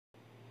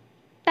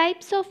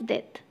Types of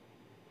death.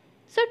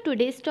 So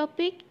today's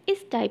topic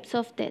is types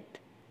of death.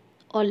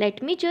 Or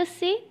let me just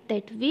say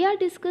that we are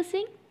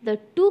discussing the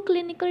two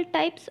clinical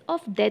types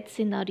of death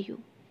scenario.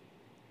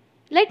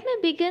 Let me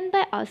begin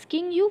by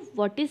asking you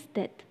what is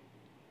death.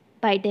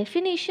 By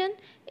definition,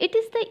 it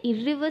is the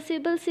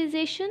irreversible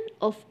cessation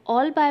of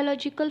all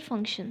biological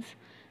functions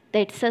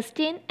that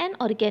sustain an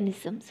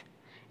organism.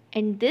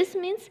 And this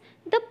means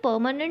the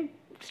permanent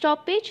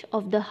stoppage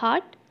of the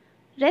heart,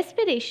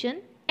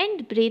 respiration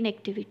and brain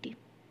activity.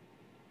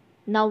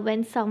 Now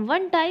when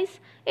someone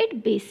dies,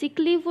 it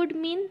basically would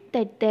mean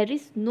that there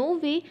is no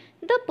way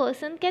the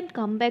person can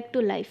come back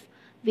to life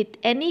with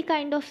any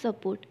kind of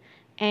support,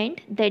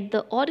 and that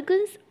the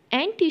organs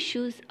and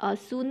tissues are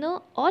sooner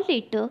or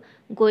later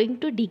going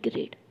to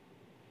degrade.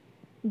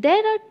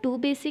 There are two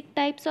basic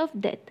types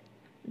of death,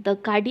 the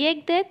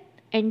cardiac death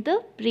and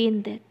the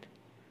brain death.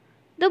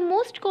 The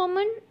most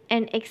common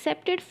and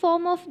accepted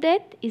form of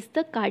death is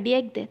the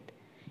cardiac death,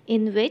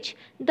 in which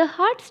the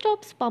heart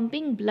stops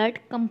pumping blood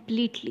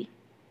completely.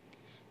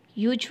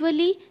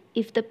 Usually,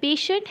 if the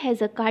patient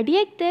has a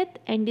cardiac death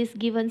and is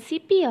given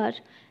CPR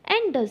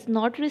and does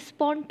not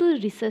respond to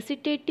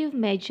resuscitative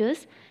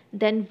measures,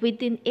 then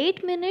within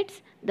 8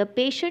 minutes the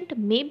patient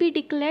may be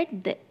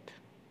declared dead.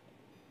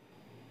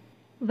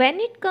 When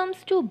it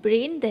comes to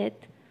brain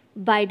death,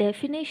 by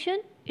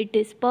definition, it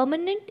is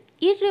permanent,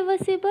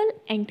 irreversible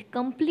and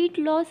complete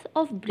loss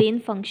of brain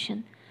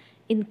function,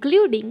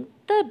 including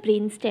the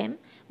brainstem,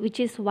 which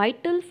is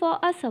vital for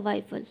our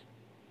survival.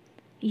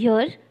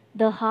 Here,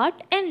 the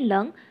heart and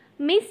lung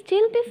may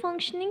still be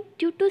functioning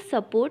due to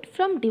support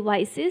from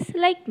devices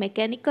like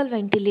mechanical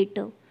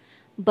ventilator,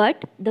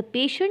 but the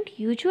patient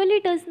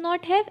usually does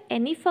not have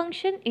any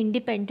function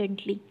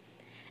independently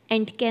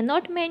and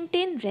cannot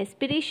maintain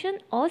respiration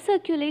or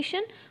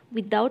circulation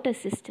without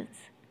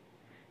assistance.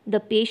 The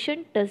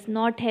patient does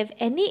not have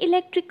any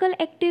electrical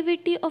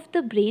activity of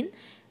the brain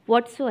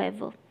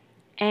whatsoever,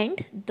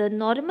 and the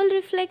normal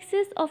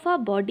reflexes of our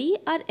body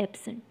are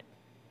absent.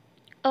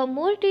 A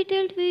more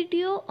detailed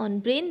video on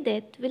brain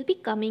death will be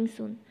coming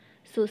soon,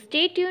 so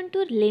stay tuned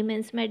to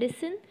Layman's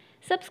Medicine.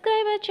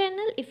 Subscribe our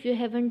channel if you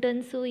haven't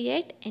done so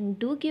yet, and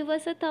do give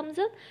us a thumbs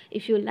up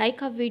if you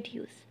like our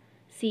videos.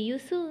 See you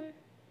soon.